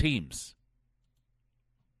these teams.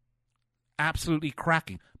 absolutely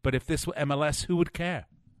cracking. But if this were MLS, who would care?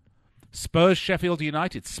 Spurs, Sheffield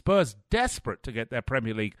United. Spurs desperate to get their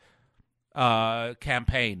Premier League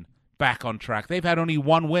campaign back on track. They've had only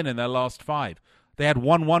one win in their last 5. They had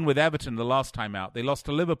 1-1 with Everton the last time out. They lost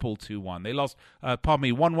to Liverpool 2-1. They lost,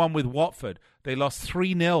 1-1 with Watford. They lost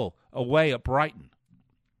 3-0 away at Brighton.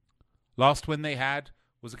 Last win they had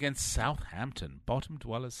was against Southampton, bottom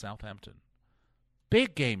dwellers Southampton.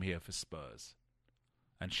 Big game here for Spurs.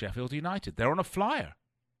 And Sheffield United, they're on a flyer,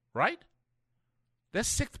 right? They're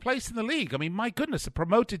 6th place in the league. I mean, my goodness, a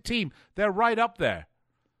promoted team. They're right up there.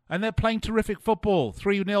 And they're playing terrific football.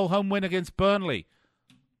 3-0 home win against Burnley.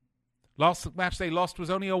 Last match they lost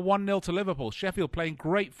was only a 1-0 to Liverpool. Sheffield playing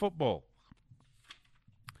great football.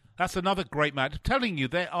 That's another great match. I'm telling you,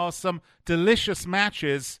 there are some delicious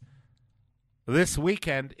matches this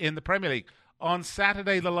weekend in the Premier League. On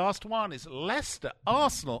Saturday, the last one is Leicester,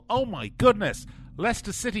 Arsenal. Oh, my goodness.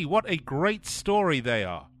 Leicester City, what a great story they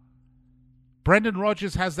are. Brendan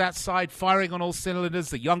Rodgers has that side firing on all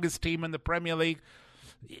cylinders, the youngest team in the Premier League.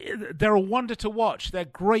 They're a wonder to watch. They're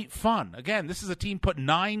great fun. Again, this is a team put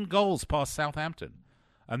 9 goals past Southampton.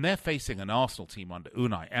 And they're facing an Arsenal team under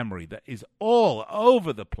Unai Emery that is all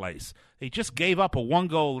over the place. They just gave up a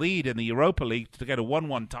 1-goal lead in the Europa League to get a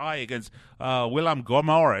 1-1 tie against Willem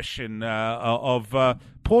Gomoris of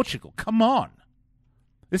Portugal. Come on.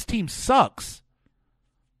 This team sucks.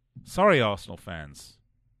 Sorry, Arsenal fans.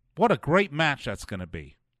 What a great match that's going to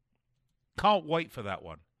be. Can't wait for that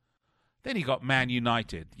one. Then you got Man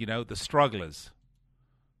United, the strugglers.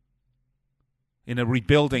 In a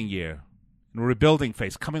rebuilding year, in a rebuilding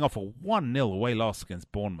phase, coming off a 1-0 away loss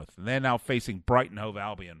against Bournemouth. And they're now facing Brighton Hove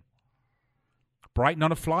Albion. Brighton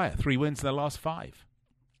on a flyer, 3 wins in their last 5.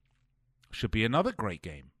 Should be another great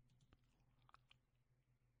game.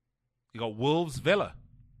 You got Wolves Villa.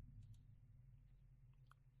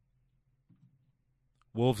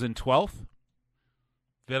 Wolves in 12th.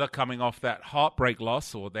 Villa coming off that heartbreak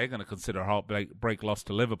loss, or they're going to consider a heartbreak loss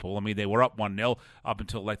to Liverpool. I mean, they were up 1-0 up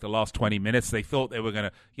until like the last 20 minutes. They thought they were going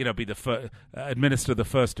to, be the administer the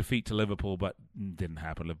first defeat to Liverpool, but didn't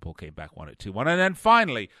happen. Liverpool came back 1-2-1. And then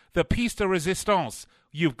finally, the piece de resistance.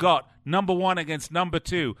 You've got number 1 against number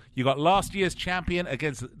 2. You got last year's champion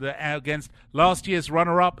against last year's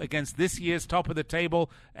runner-up, against this year's top of the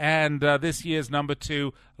table, and this year's number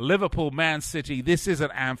 2, Liverpool, Man City. This is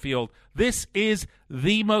at Anfield. This is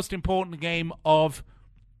the most important game of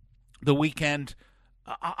the weekend.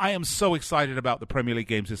 I am so excited about the Premier League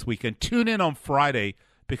games this weekend. Tune in on Friday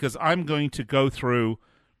because I'm going to go through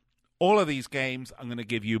all of these games. I'm going to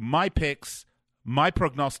give you my picks, my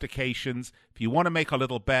prognostications. If you want to make a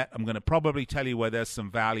little bet, I'm going to probably tell you where there's some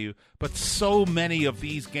value. But so many of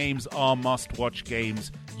these games are must-watch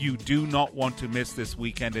games. You do not want to miss this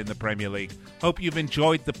weekend in the Premier League. Hope you've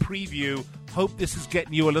enjoyed the preview. Hope this is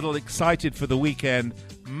getting you a little excited for the weekend.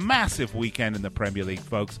 Massive weekend in the Premier League,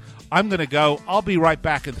 folks. I'm going to go. I'll be right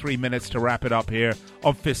back in 3 minutes to wrap it up here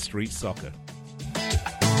on 5th Street Soccer.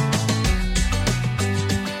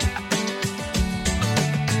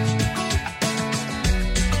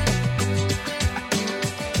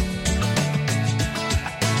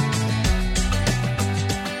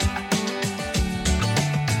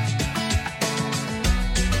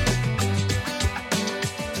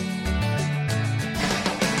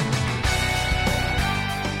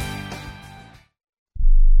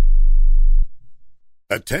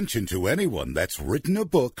 Attention to anyone that's written a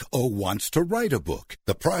book or wants to write a book.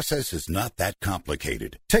 The process is not that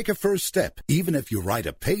complicated. Take a first step. Even if you write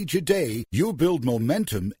a page a day, you'll build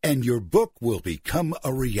momentum and your book will become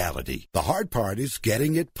a reality. The hard part is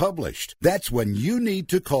getting it published. That's when you need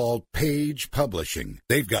to call Page Publishing.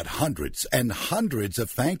 They've got hundreds and hundreds of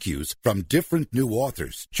thank yous from different new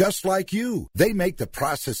authors, just like you. They make the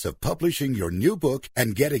process of publishing your new book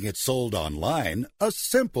and getting it sold online a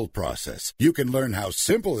simple process. You can learn how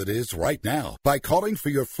simple it is right now by calling for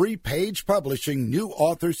your free Page Publishing new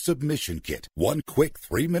author submission kit. One quick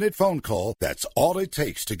 3-minute phone call, that's all it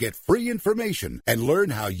takes to get free information and learn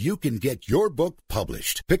how you can get your book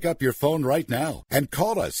published. Pick up your phone right now and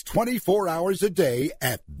call us 24 hours a day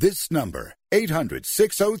at this number.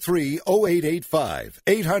 800-603-0885.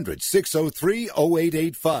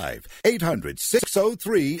 800-603-0885.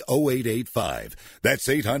 800-603-0885. That's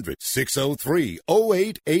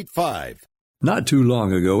 800-603-0885. Not too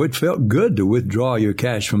long ago, it felt good to withdraw your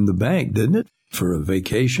cash from the bank, didn't it? For a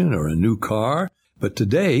vacation or a new car. But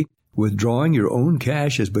today, withdrawing your own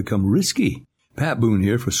cash has become risky. Pat Boone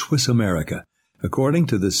here for Swiss America. According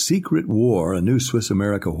to The Secret War, a new Swiss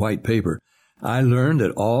America white paper, I learned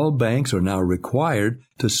that all banks are now required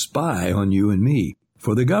to spy on you and me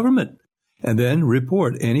for the government. and then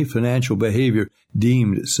report any financial behavior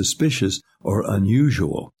deemed suspicious or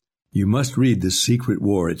unusual. You must read The Secret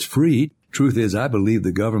War. It's free. Truth is, I believe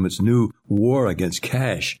the government's new war against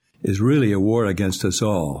cash is really a war against us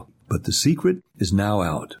all. But The Secret is now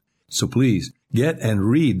out. So please, get and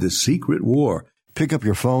read The Secret War. Pick up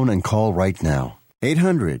your phone and call right now.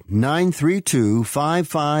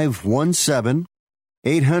 800-932-5517.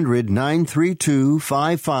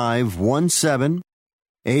 800-932-5517.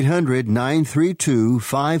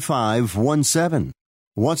 800-932-5517.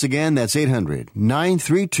 Once again, that's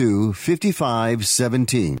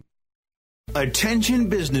 800-932-5517. Attention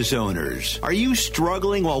business owners. Are you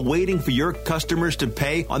struggling while waiting for your customers to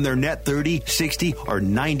pay on their net 30, 60, or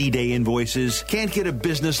 90-day invoices? Can't get a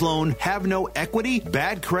business loan? Have no equity?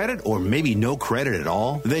 Bad credit? Or maybe no credit at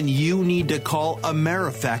all? Then you need to call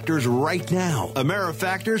AmeriFactors right now.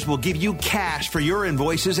 AmeriFactors will give you cash for your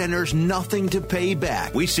invoices and there's nothing to pay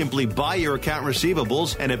back. We simply buy your account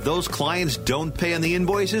receivables, and if those clients don't pay on the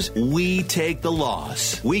invoices, we take the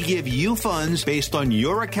loss. We give you funds based on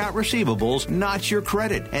your account receivables, not your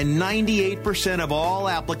credit. And 98% of all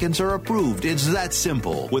applicants are approved. It's that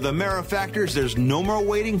simple. With AmeriFactors, there's no more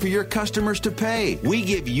waiting for your customers to pay. We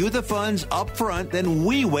give you the funds up front, then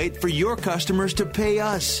we wait for your customers to pay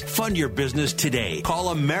us. Fund your business today.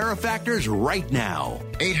 Call AmeriFactors right now.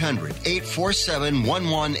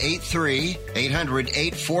 800-847-1183.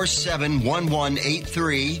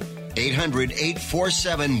 800-847-1183.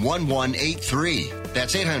 800-847-1183.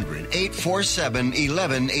 That's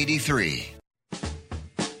 800-847-1183.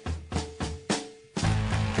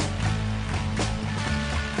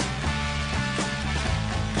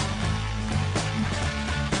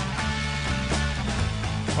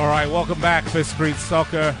 All right, welcome back, Fifth Street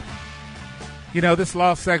Soccer. You know, this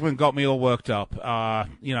last segment got me all worked up. I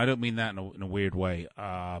don't mean that in a weird way.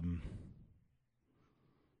 There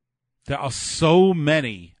are so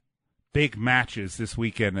many big matches this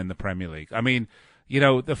weekend in the Premier League. I mean,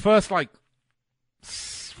 the first,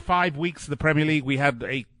 5 weeks of the Premier League, we had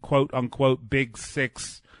a quote-unquote Big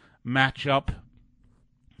Six matchup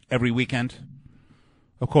every weekend.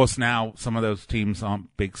 Of course, now some of those teams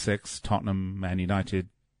aren't Big Six. Tottenham, Man United.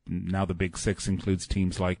 Now the Big Six includes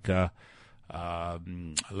teams like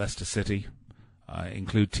Leicester City,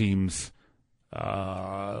 include teams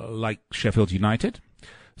like Sheffield United.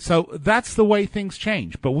 So that's the way things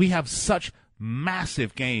change. But we have such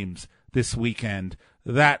massive games this weekend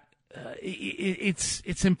that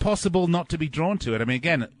it's impossible not to be drawn to it. I mean,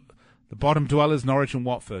 again, the bottom dwellers, Norwich and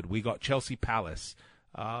Watford. We got Chelsea Palace.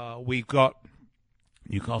 We've got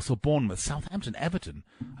Newcastle, Bournemouth, Southampton, Everton.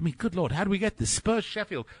 I mean, good Lord, how do we get this? Spurs,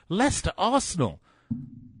 Sheffield, Leicester, Arsenal,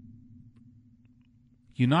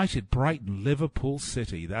 United, Brighton, Liverpool,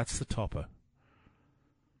 City. That's the topper.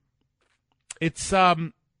 It's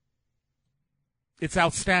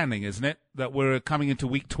outstanding, isn't it, that we're coming into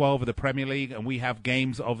week 12 of the Premier League and we have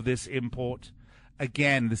games of this import.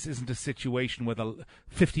 Again, this isn't a situation where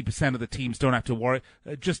 50% of the teams don't have to worry.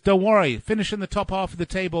 Just don't worry. Finish in the top half of the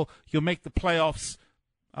table. You'll make the playoffs,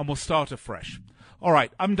 and we'll start afresh. All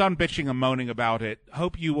right, I'm done bitching and moaning about it.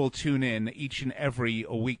 Hope you will tune in each and every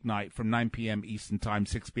weeknight from 9 p.m. Eastern Time,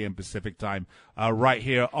 6 p.m. Pacific Time, right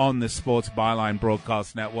here on the Sports Byline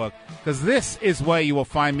Broadcast Network, because this is where you will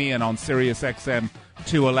find me, and on Sirius XM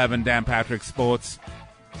 211, Dan Patrick Sports.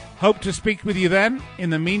 Hope to speak with you then.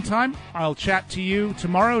 In the meantime, I'll chat to you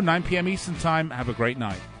tomorrow, 9 p.m. Eastern Time. Have a great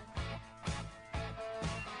night.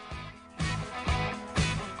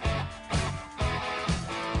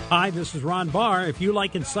 Hi, this is Ron Barr. If you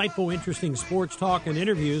like insightful, interesting sports talk and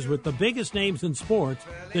interviews with the biggest names in sports,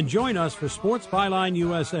 then join us for Sports Byline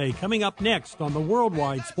USA, coming up next on the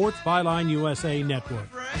worldwide Sports Byline USA Network.